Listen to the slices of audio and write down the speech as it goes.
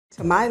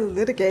To my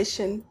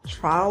litigation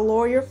trial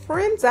lawyer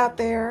friends out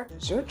there,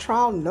 does your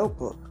trial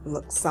notebook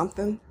look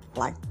something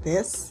like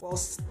this? Well,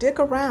 stick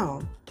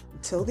around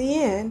until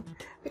the end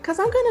because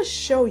I'm going to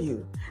show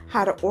you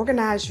how to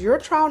organize your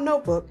trial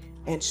notebook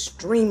and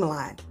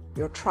streamline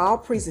your trial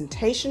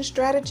presentation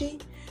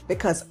strategy,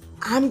 because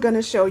I'm going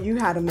to show you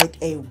how to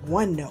make a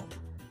OneNote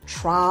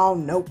trial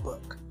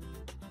notebook.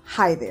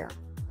 Hi there,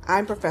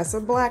 I'm Professor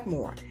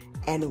Blackmore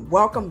and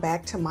welcome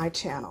back to my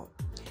channel.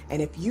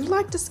 And if you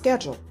like to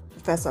schedule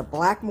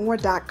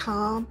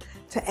ProfessorBlackmore.com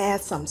to add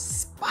some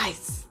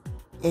spice,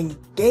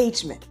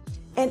 engagement,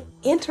 and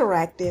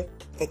interactive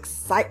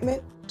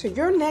excitement to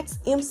your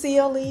next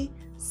MCLE,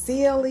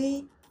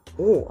 CLE,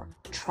 or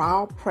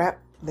trial prep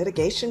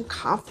litigation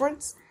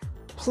conference,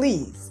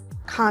 please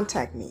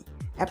contact me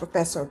at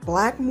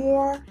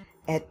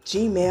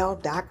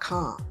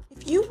ProfessorBlackmore@gmail.com.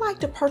 If you'd like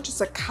to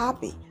purchase a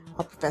copy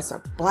of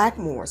Professor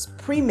Blackmore's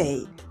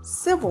pre-made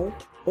civil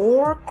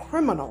or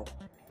criminal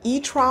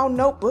e-trial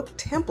notebook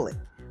template,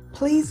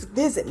 please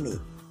visit me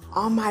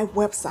on my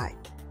website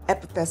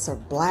at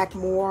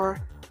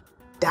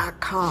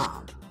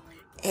ProfessorBlackmore.com.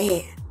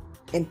 And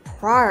in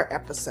prior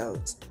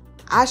episodes,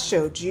 I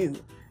showed you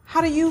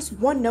how to use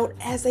OneNote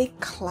as a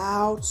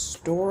cloud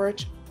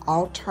storage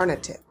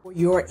alternative for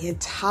your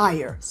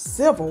entire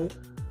civil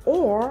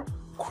or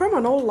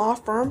criminal law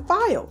firm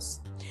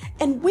files.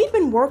 And we've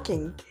been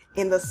working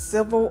in the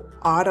civil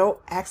auto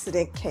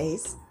accident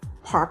case,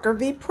 Parker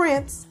v.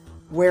 Prince,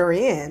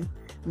 wherein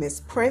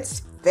Ms.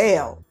 Prince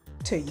failed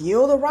to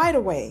yield the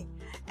right-of-way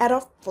at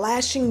a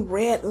flashing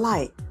red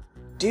light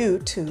due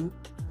to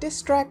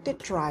distracted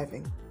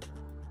driving.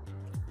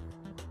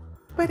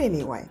 But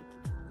anyway,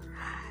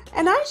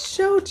 and I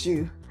showed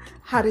you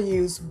how to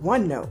use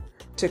OneNote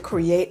to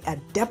create a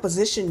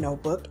deposition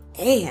notebook,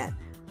 and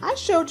I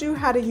showed you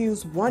how to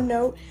use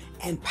OneNote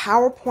and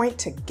PowerPoint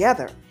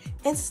together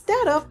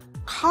instead of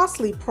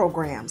costly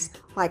programs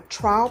like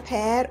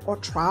TrialPad or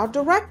Trial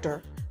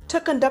Director to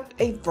conduct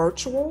a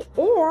virtual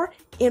or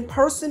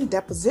in-person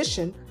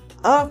deposition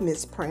of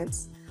Ms.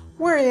 Prince,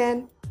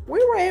 wherein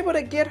we were able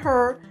to get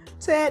her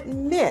to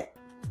admit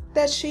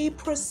that she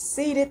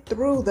proceeded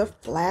through the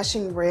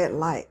flashing red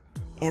light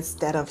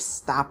instead of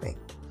stopping.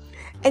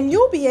 And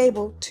you'll be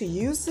able to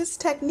use this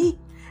technique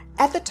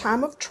at the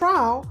time of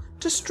trial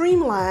to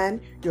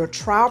streamline your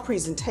trial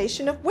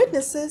presentation of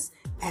witnesses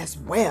as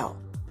well.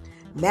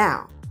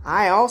 Now,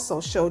 I also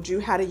showed you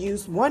how to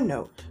use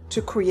OneNote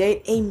to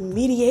create a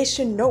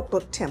mediation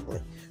notebook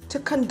template to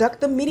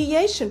conduct the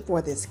mediation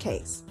for this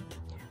case.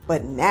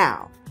 But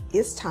now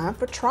it's time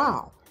for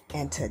trial,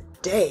 and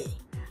today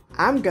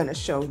I'm going to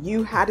show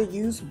you how to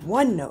use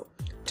OneNote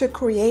to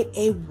create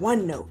a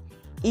OneNote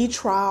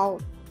e-trial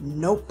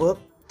notebook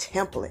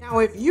template. Now,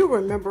 if you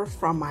remember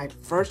from my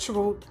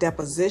virtual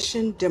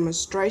deposition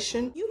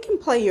demonstration, you can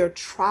play your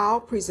trial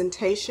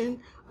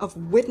presentation of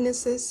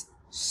witnesses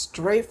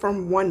straight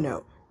from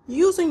OneNote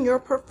using your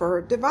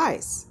preferred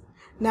device.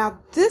 Now,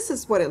 this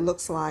is what it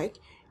looks like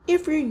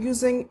if you're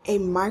using a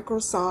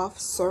Microsoft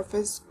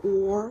Surface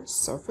or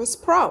Surface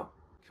Pro.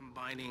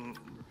 Combining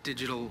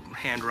digital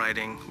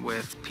handwriting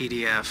with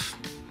PDF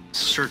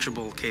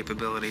searchable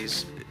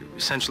capabilities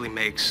essentially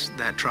makes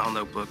that trial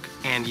notebook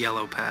and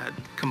yellow pad,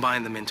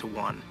 combine them into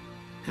one,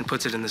 and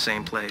puts it in the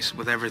same place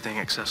with everything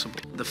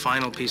accessible. The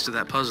final piece of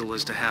that puzzle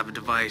is to have a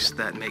device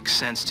that makes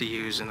sense to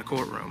use in the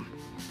courtroom.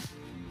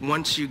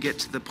 Once you get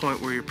to the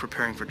point where you're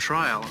preparing for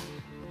trial,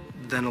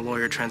 then a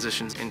lawyer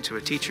transitions into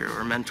a teacher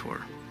or a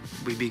mentor.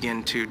 We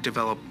begin to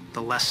develop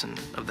the lesson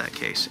of that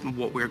case and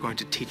what we're going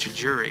to teach a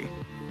jury.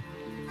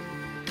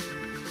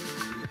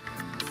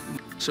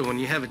 So when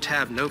you have a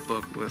tab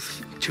notebook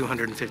with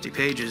 250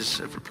 pages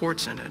of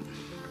reports in it,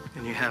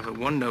 and you have a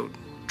OneNote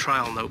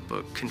trial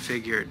notebook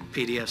configured,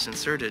 PDFs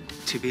inserted,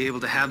 to be able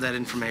to have that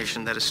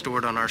information that is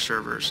stored on our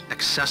servers,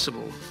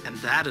 accessible, and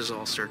that is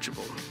all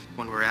searchable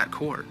when we're at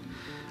court,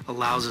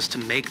 allows us to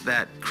make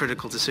that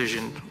critical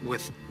decision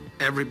with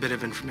every bit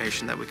of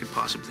information that we could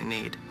possibly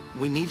need.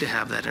 We need to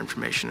have that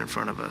information in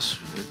front of us.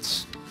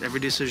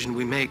 Every decision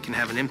we make can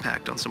have an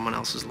impact on someone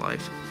else's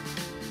life.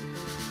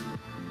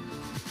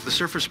 The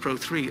Surface Pro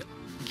 3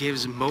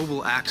 gives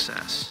mobile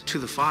access to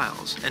the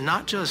files, and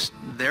not just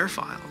their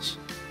files,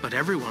 but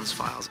everyone's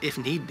files, if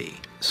need be.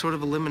 It sort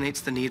of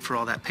eliminates the need for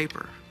all that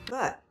paper.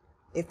 But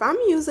if I'm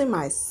using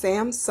my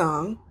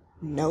Samsung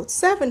Note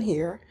 7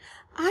 here,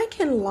 I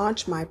can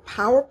launch my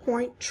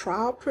PowerPoint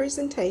trial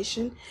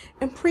presentation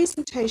and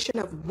presentation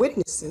of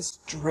witnesses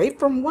straight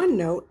from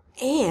OneNote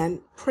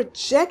and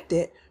project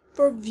it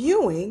for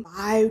viewing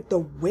by the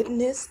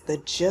witness, the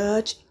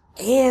judge,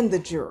 and the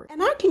jury.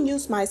 And I can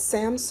use my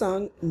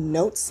Samsung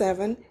Note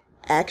 7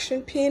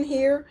 action pen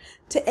here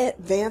to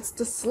advance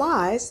the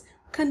slides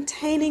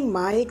containing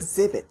my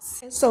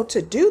exhibits. And so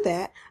to do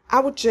that,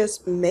 I would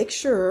just make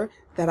sure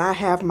that I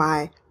have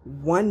my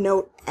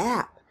OneNote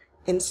app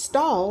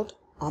installed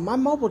on my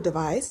mobile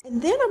device,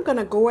 and then I'm going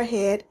to go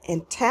ahead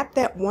and tap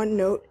that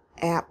OneNote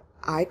app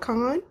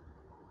icon,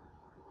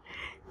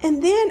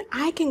 and then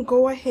I can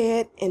go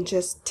ahead and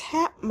just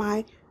tap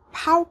my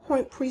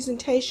PowerPoint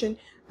presentation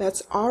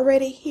that's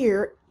already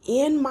here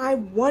in my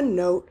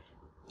OneNote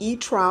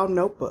eTrial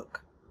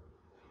notebook.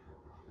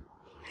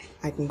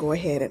 I can go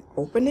ahead and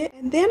open it,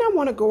 and then I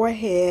want to go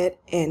ahead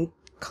and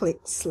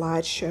click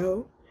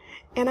slideshow,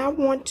 and I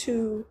want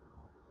to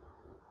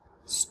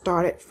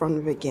start it from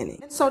the beginning.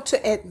 And so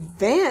to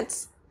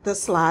advance the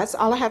slides,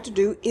 all I have to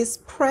do is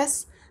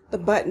press the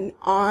button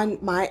on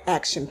my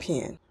action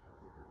pen.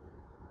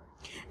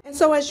 And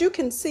so as you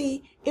can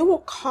see, it will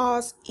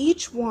cause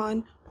each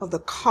one of the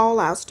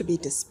call-outs to be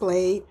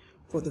displayed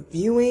for the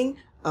viewing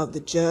of the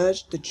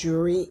judge, the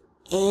jury,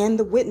 and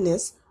the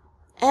witness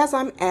as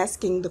I'm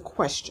asking the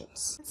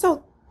questions.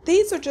 So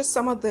these are just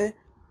some of the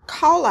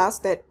call-outs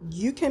that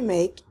you can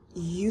make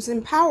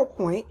using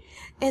PowerPoint,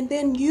 and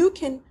then you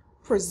can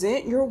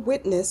present your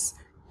witness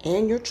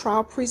and your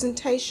trial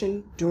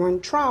presentation during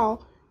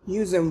trial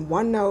using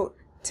OneNote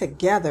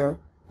together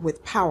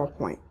with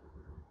PowerPoint.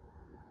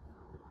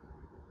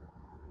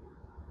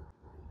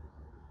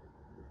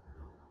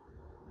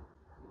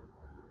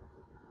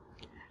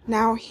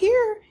 Now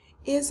here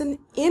is an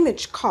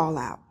image call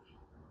out.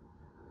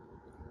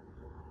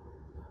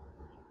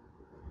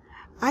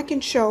 I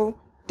can show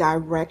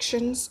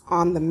directions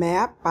on the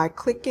map by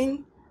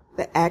clicking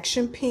the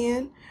action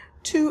pen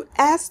to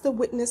ask the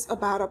witness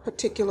about a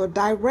particular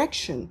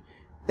direction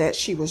that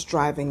she was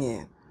driving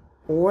in,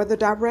 or the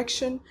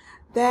direction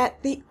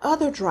that the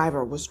other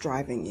driver was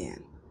driving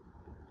in.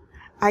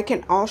 I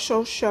can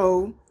also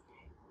show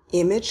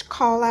image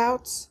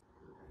callouts,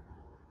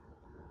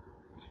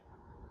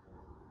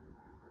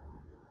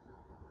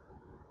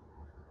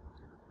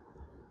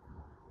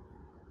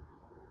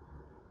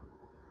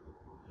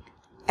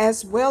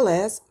 as well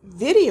as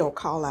video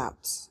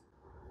callouts.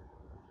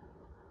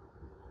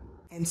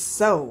 And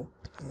so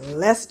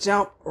let's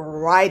jump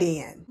right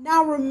in.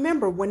 Now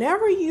remember,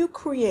 whenever you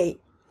create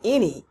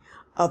any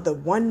of the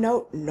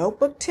OneNote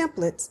notebook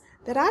templates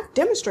that I've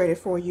demonstrated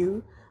for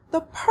you, the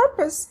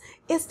purpose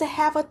is to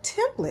have a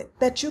template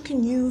that you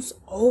can use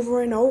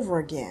over and over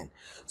again,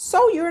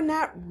 so you're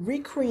not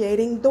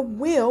recreating the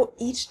wheel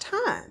each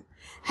time.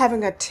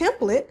 Having a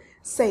template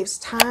saves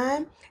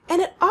time,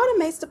 and it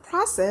automates the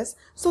process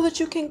so that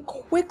you can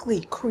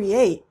quickly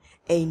create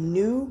a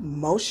new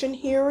motion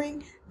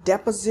hearing,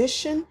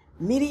 deposition,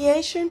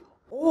 mediation,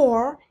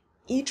 or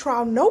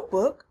eTrial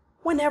notebook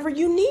whenever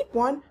you need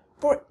one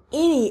for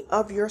any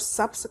of your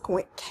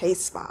subsequent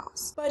case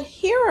files. But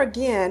here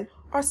again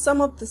are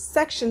some of the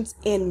sections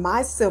in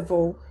my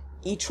civil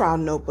eTrial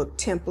notebook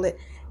template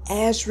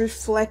as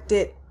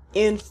reflected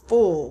in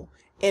full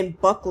in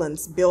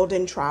Buckland's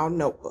built-in trial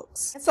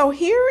notebooks. And so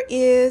here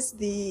is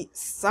the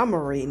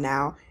summary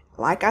now.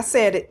 Like I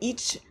said,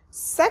 each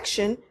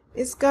section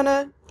is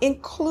gonna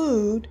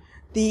include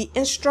the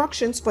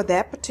instructions for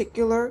that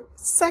particular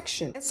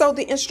section. And so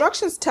the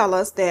instructions tell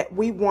us that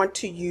we want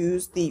to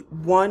use the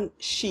one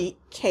sheet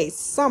case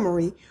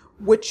summary,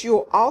 which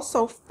you'll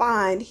also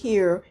find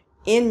here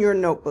in your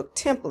notebook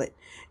template.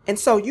 And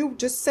so you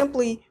just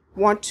simply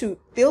want to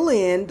fill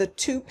in the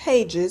 2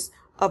 pages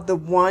of the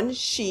one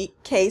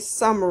sheet case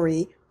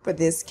summary for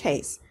this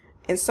case.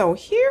 And so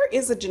here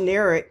is a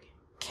generic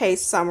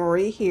case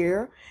summary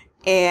here,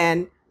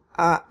 and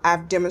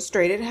I've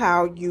demonstrated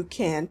how you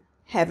can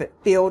have it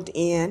filled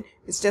in.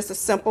 It's just a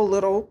simple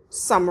little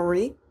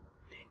summary.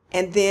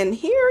 And then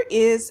here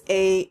is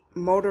a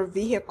motor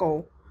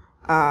vehicle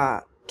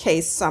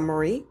case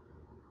summary.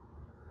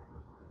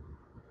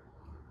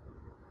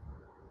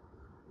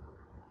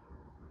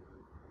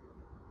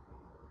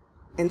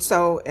 And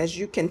so as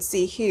you can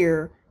see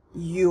here,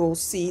 you'll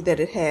see that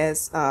it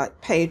has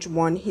page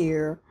 1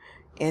 here,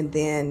 and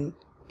then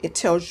it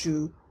tells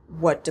you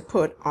what to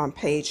put on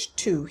page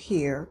 2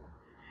 here.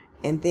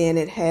 And then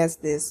it has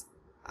this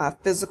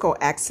physical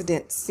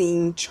accident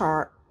scene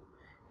chart.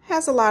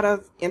 Has a lot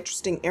of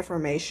interesting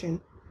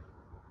information.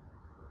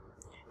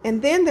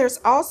 And then there's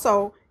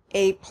also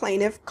a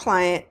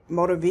plaintiff-client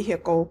motor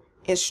vehicle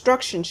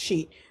instruction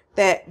sheet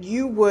that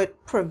you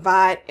would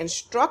provide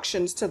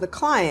instructions to the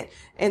client.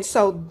 And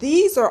so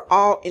these are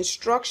all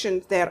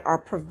instructions that are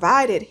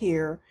provided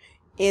here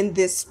in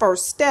this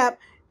first step,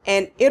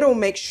 and it'll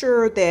make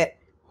sure that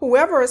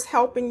whoever is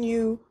helping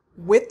you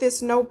with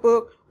this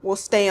notebook will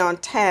stay on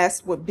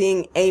task with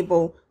being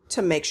able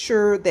to make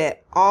sure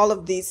that all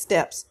of these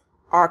steps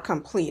are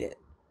completed.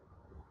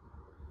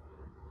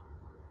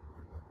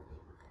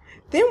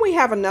 Then we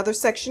have another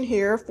section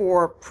here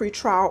for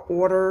pretrial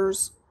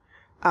orders.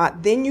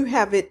 Then you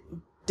have it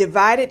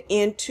divided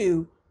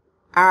into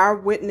our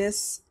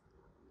witness,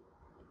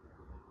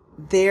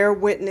 their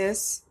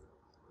witness,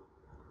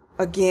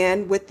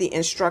 again with the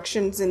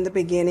instructions in the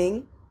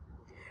beginning.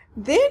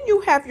 Then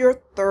you have your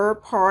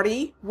third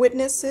party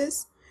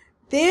witnesses.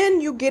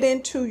 Then you get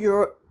into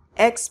your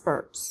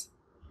experts,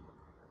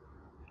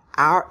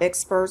 our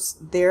experts,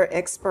 their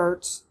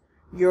experts,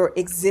 your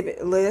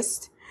exhibit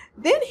list.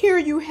 Then here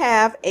you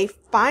have a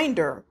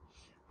finder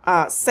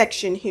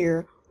section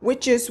here,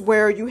 which is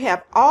where you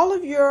have all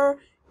of your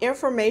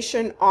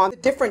information on the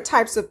different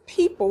types of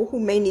people who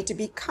may need to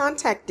be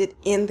contacted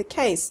in the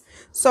case.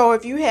 So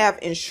if you have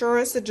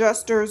insurance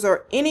adjusters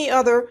or any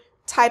other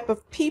type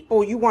of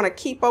people you want to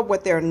keep up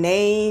with their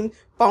name,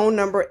 phone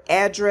number,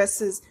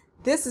 addresses,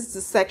 this is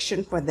the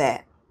section for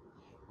that.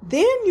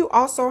 Then you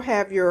also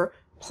have your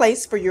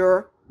place for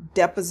your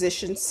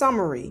deposition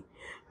summary,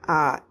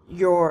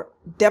 your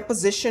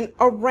deposition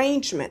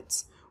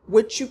arrangements,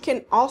 which you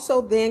can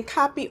also then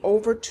copy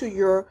over to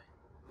your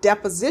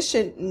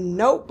deposition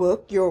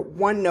notebook, your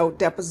OneNote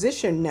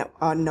deposition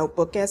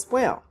notebook as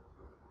well.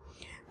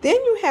 Then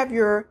you have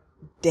your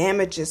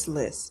damages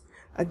list.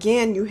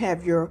 Again, you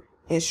have your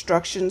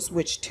instructions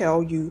which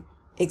tell you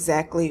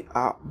exactly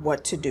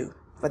what to do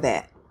for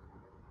that.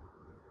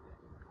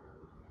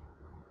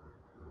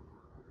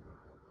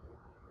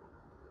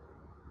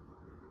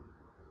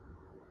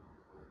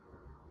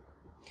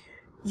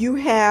 You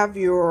have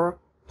your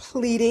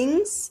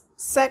pleadings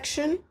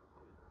section.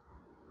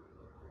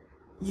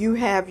 You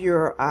have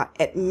your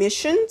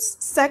admissions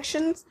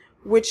sections,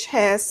 which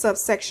has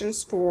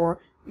subsections for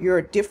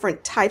your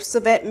different types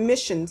of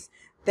admissions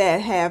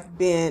that have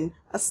been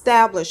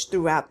established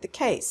throughout the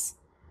case.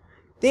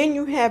 Then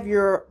you have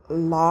your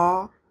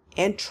law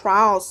and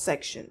trial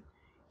section.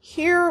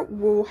 Here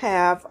we'll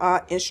have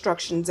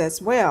instructions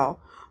as well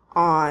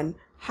on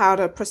how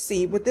to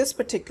proceed with this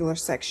particular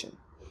section.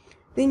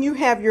 Then you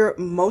have your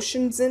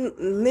motions in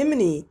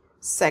limine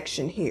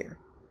section here.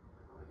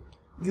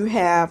 You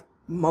have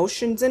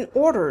motions and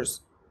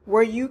orders,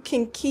 where you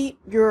can keep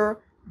your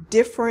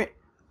different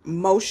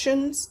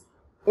motions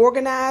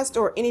organized,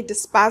 or any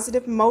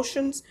dispositive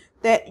motions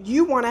that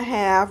you want to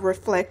have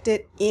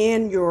reflected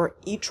in your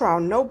e-trial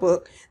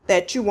notebook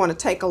that you want to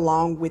take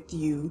along with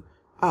you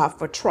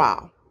for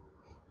trial.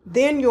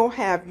 Then you'll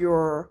have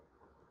your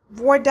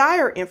voir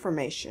dire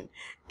information.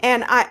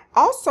 And I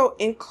also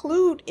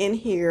include in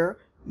here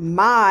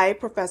my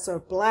Professor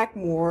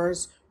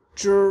Blackmore's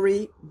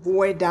jury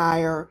voir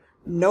dire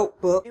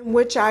notebook, in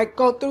which I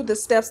go through the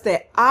steps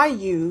that I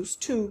use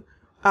to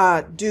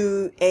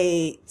do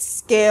a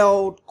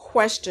scaled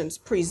questions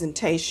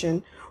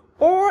presentation,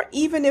 or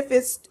even if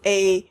it's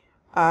a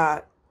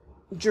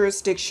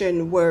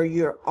jurisdiction where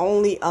you're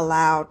only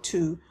allowed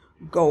to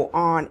go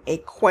on a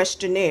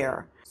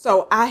questionnaire.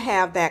 So I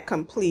have that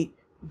complete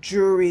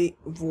jury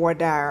voir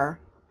dire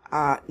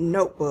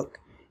notebook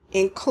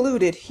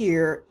included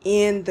here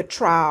in the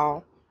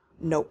trial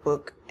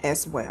notebook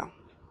as well.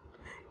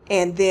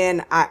 And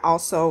then I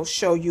also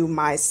show you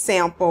my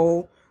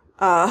sample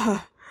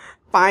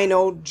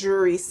final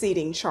jury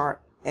seating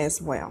chart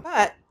as well.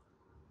 But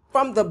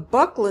from the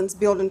Buckland's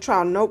Building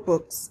Trial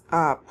Notebooks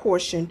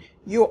portion,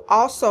 you'll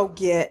also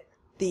get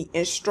the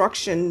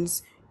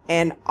instructions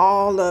and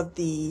all of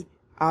the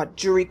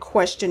jury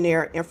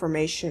questionnaire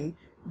information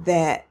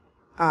that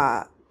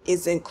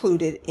is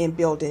included in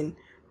building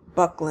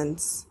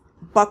Buckland's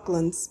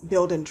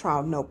Building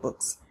Trial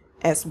Notebooks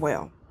as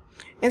well.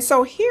 And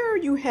so here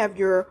you have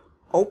your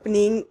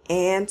opening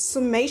and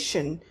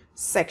summation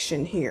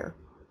section here.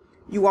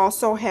 You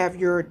also have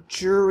your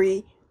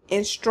jury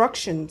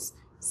instructions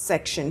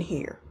section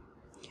here.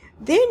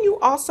 Then you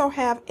also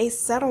have a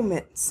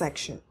settlement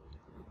section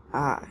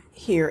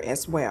here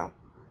as well.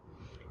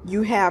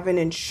 You have an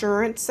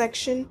insurance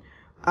section,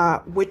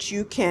 which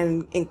you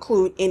can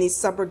include any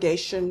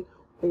subrogation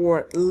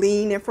or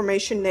lien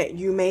information that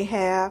you may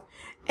have.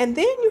 And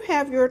then you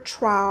have your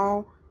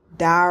trial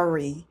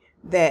diary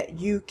that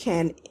you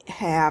can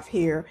have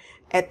here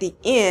at the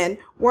end,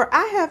 where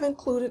I have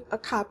included a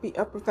copy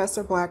of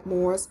Professor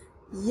Blackmore's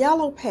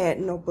yellow pad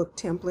notebook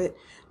template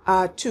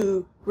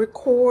to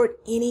record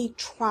any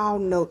trial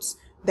notes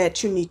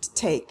that you need to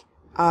take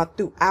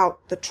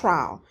throughout the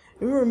trial.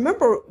 And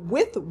remember,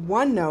 with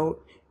OneNote,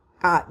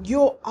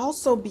 you'll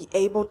also be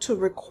able to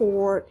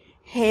record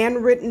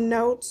handwritten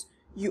notes.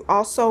 You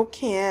also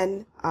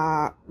can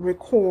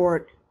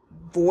record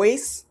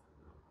voice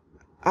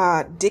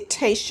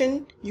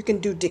dictation. You can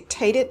do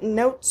dictated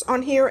notes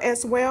on here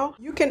as well.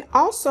 You can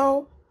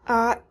also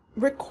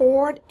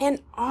record an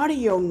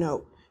audio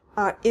note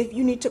if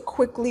you need to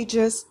quickly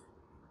just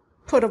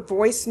put a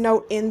voice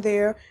note in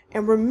there.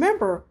 And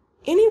remember,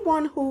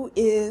 anyone who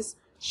is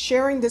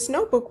sharing this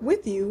notebook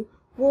with you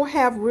will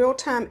have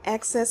real-time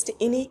access to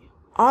any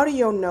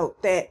audio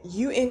note that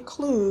you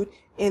include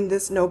in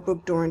this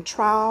notebook during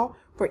trial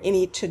for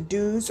any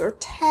to-dos or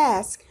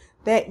tasks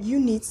that you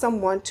need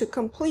someone to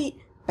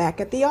complete back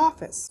at the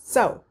office.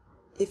 So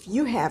if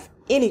you have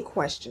any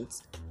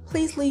questions,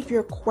 please leave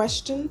your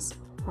questions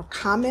or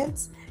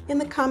comments in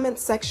the comment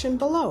section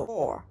below.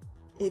 Or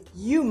if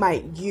you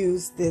might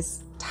use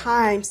this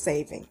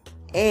time-saving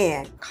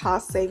and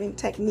cost-saving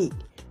technique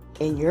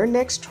in your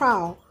next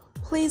trial,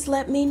 please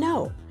let me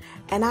know.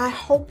 And I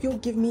hope you'll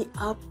give me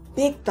a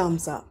big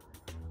thumbs up.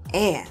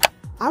 And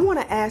I want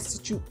to ask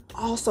that you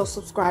also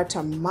subscribe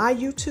to my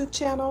YouTube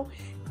channel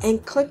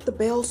and click the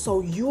bell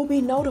so you'll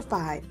be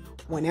notified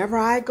whenever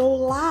I go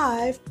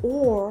live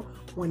or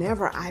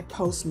whenever I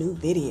post new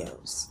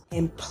videos.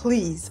 And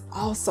please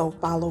also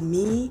follow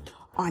me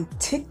on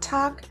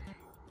TikTok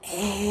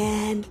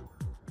and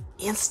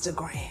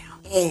Instagram.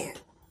 And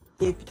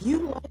if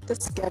you like to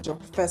schedule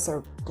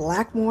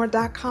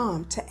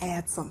ProfessorBlackmore.com to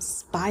add some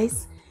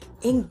spice,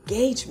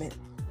 engagement,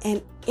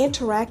 and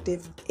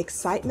interactive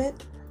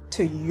excitement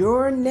to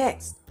your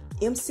next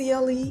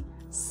MCLE,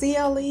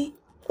 CLE,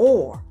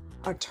 or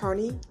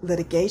attorney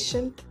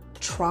litigation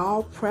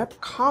trial prep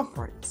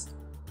conference,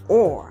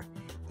 or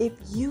if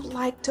you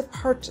like to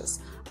purchase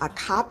a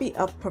copy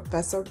of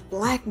Professor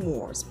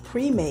Blackmore's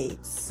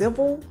pre-made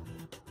civil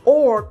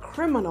or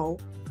criminal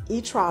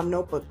e-trial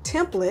notebook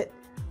template,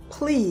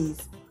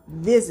 please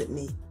visit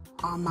me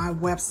on my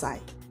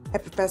website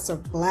at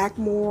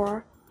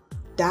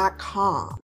ProfessorBlackmore.com.